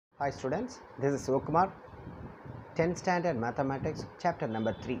Hi students, this is Sivakumar, 10th Standard Mathematics, chapter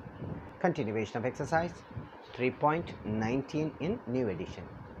number 3, continuation of exercise 3.19 in new edition.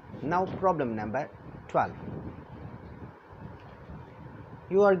 Now problem number 12.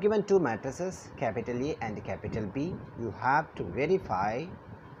 You are given two matrices, capital A and capital B. You have to verify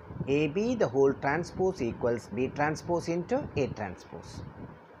AB the whole transpose equals B transpose into A transpose.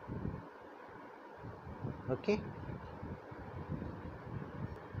 Okay.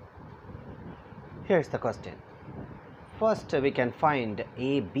 Here's the question. First we can find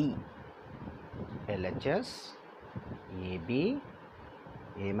AB, LHS, AB,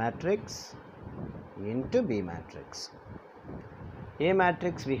 A matrix into B matrix. A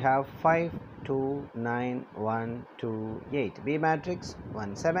matrix we have 5, 2, 9, 1, 2, 8. B matrix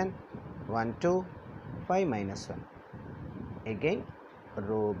 1, 7, 1, 2, 5 minus 1. Again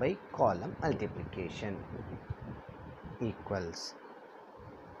row by column multiplication equals.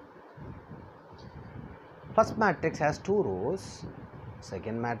 First matrix has 2 rows,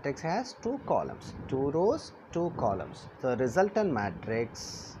 second matrix has 2 columns. 2 rows, 2 columns. The resultant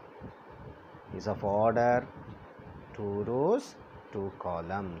matrix is of order 2 rows, 2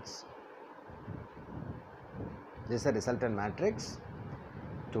 columns. This is the resultant matrix,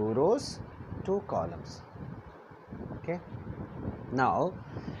 2 rows, 2 columns. Okay. Now,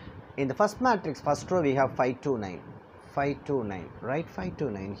 in the first matrix, first row we have 5, 2, 9. 5, 2, 9. Write 5,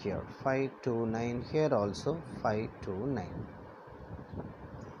 2, 9 here. 5, 2, 9 here also. 5, 2, 9.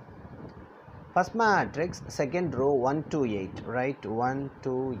 First matrix, second row 1, 2, 8. Write 1,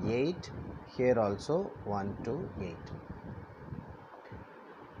 2, 8. Here also 1, 2, 8.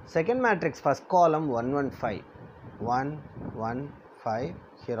 Second matrix, first column 1, 1, 5. 1, 1, 5.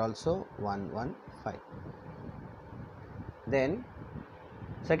 Here also 1, 1, 5. Then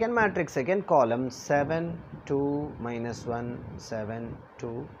second matrix, second column 7, 2, minus 1, 7,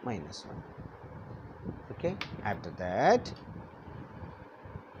 2, minus 1. Okay. After that,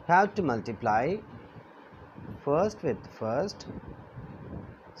 have to multiply first with first,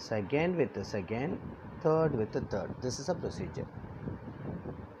 second with the second, third with the third. This is a procedure.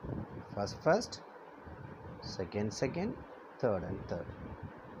 First, second, third and third.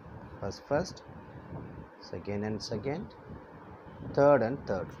 First, second and second, third and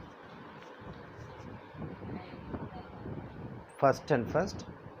third. First and first,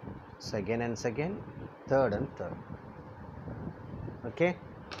 second and second, third and third. Okay.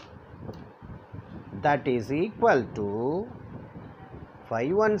 That is equal to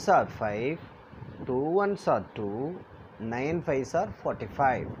 5 ones are 5, 2 ones are 2, 9 5s are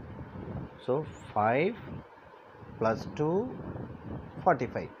 45. So 5 plus 2,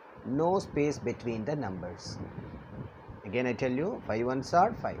 45. No space between the numbers. Again I tell you, 5 ones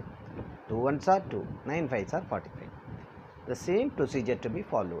are 5, 2 ones are 2, 9 5s are 45. The same procedure to be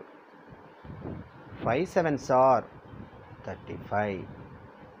followed. 5 7s are 35.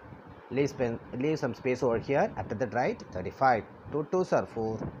 Leave some space over here. After that write 35. 2 2s are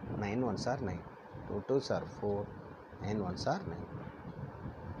 4, 9 1s are 9. 2 2s are 4, 9 1s are 9.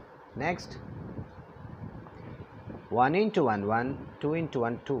 Next, 1 into 1 1, 2 into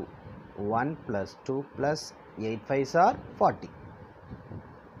 1 2, 1 plus 2 plus 8 5s are 40.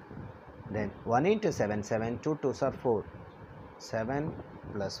 Then 1 into 7 7, 2 2s are 4. 7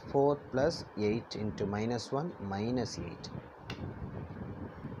 plus 4 plus 8 into minus 1 minus 8.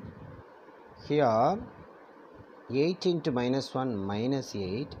 Here 8 into minus 1 minus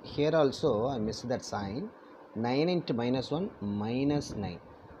 8. Here also I missed that sign. 9 into minus 1 minus 9.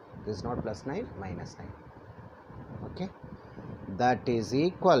 This is not plus 9, minus 9. Okay. That is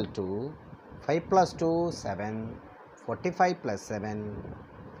equal to 5 plus 2, 7. 45 plus 7,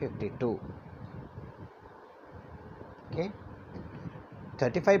 52. Okay.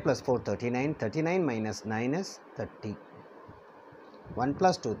 35 plus 4, 39. 39 minus 9 is 30. 1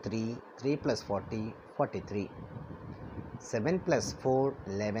 plus 2, 3. 3 plus 40, 43. 7 plus 4,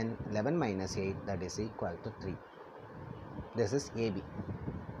 11. 11 minus 8, that is equal to 3. This is AB.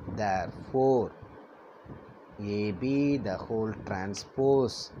 Therefore, AB the whole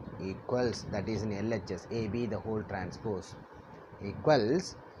transpose equals, that is in LHS, AB the whole transpose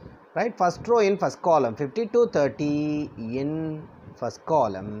equals, right, first row in first column, 52 30 in first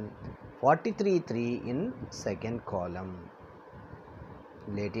column, 43 3 in second column.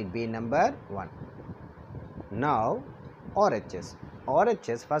 Let it be number 1. Now RHS.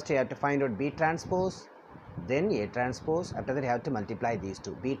 RHS, first you have to find out B transpose, then A transpose. After that you have to multiply these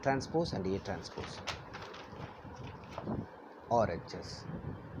two, B transpose and A transpose. RHS.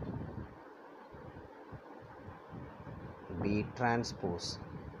 B transpose,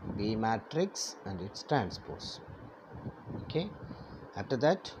 B matrix and its transpose. Okay. After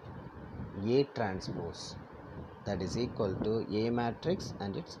that A transpose, that is equal to A matrix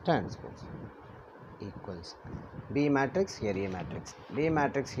and its transpose, equals B matrix, here A matrix. B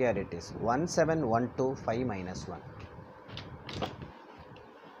matrix, here it is 1 7 1 2 5 minus 1.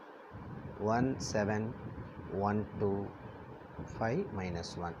 1 7 1 2 5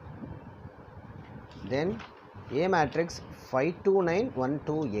 minus 1. Then A matrix 5 2 9 1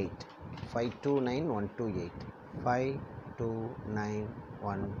 2 8. 5 2 9 1 2 8. 5 2 9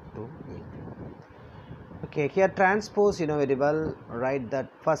 1 2 8. Okay, here transpose, you know very well. Write that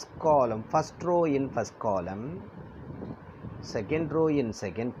first column, first row in first column, second row in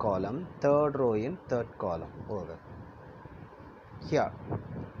second column, third row in third column. Over here,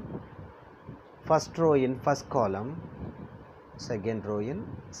 first row in first column, second row in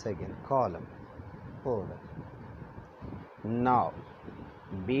second column. Over. Now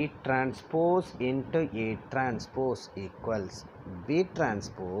B transpose into A transpose equals B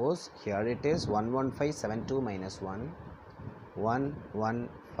transpose, here it is 11572 minus 1,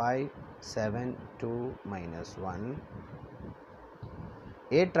 11572 minus 1.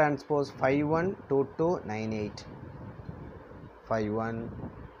 A transpose 512298,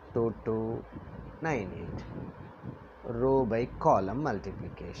 512298, row by column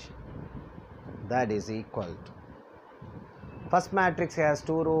multiplication, that is equal to, first matrix has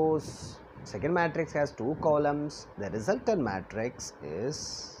 2 rows, second matrix has 2 columns. The resultant matrix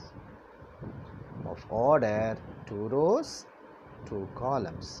is of order 2 rows, 2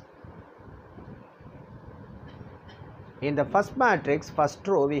 columns. In the first matrix, first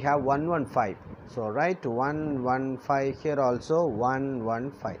row we have 115. So write 115 here also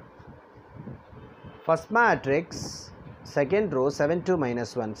 115. First matrix, second row 7 2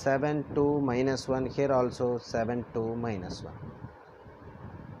 minus 1, 7 2 minus 1, here also 7 2 minus 1.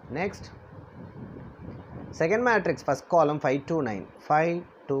 Next, second matrix, first column 5 2 9, 5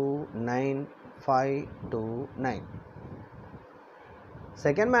 2 9, 5 2 9.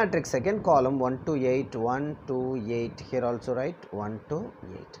 Second matrix, second column 1 2 8, 1 2 8, here also write 1 2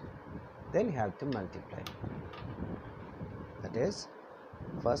 8. Then you have to multiply, that is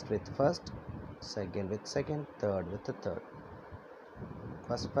first with first, second with second, third with the third.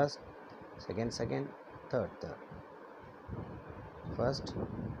 First, second, third. First,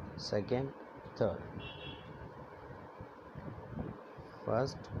 second, third.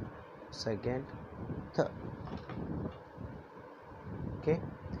 First, second, third. Okay,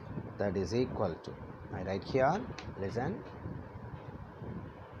 that is equal to, I write here, listen,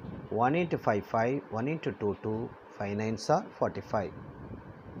 1 into 5 5, 1 into 2 2, 5 9s are 45.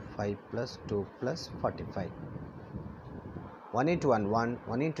 5 plus 2 plus 45. 1 into 1 1,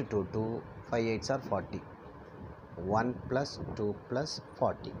 1 into 2 2, 5 8s are 40. 1 plus 2 plus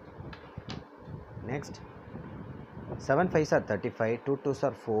 40. Next, 7 5s are 35, 2 2s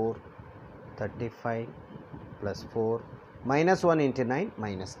are 4, 35 plus 4, minus 1 into 9,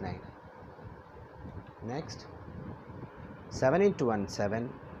 minus 9. Next, 7 into 1 7,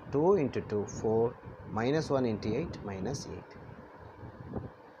 2 into 2 4, minus 1 into 8, minus 8.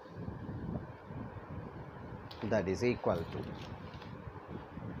 That is equal to,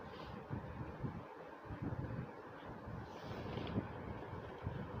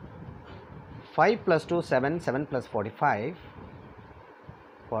 five plus 2 7, 7 plus 45,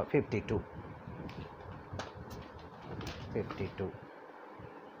 52. 52.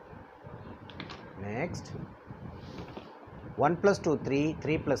 Next, 1 plus 2 3,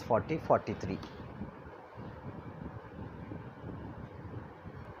 3 plus 40, 43.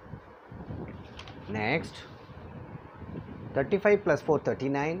 Next, 35 plus 4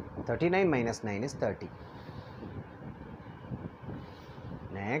 39, 39 minus 9 is 30.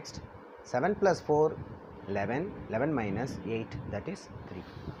 Next, 7 plus 4 11, 11 minus 8, that is 3.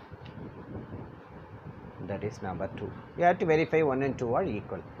 That is number 2. You have to verify 1 and 2 are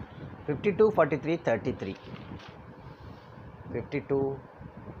equal. 52 43 33. 52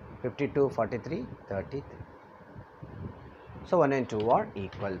 43 33. So 1 and 2 are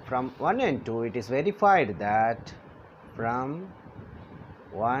equal. From 1 and 2 it is verified that from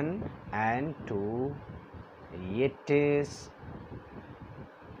 1 and 2 it is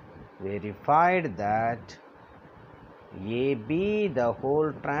verified that AB the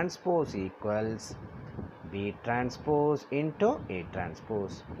whole transpose equals B transpose into A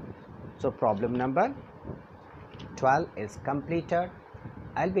transpose. So problem number 12 is completed.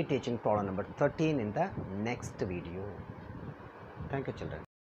 I'll be teaching problem number 13 in the next video. Thank you, children.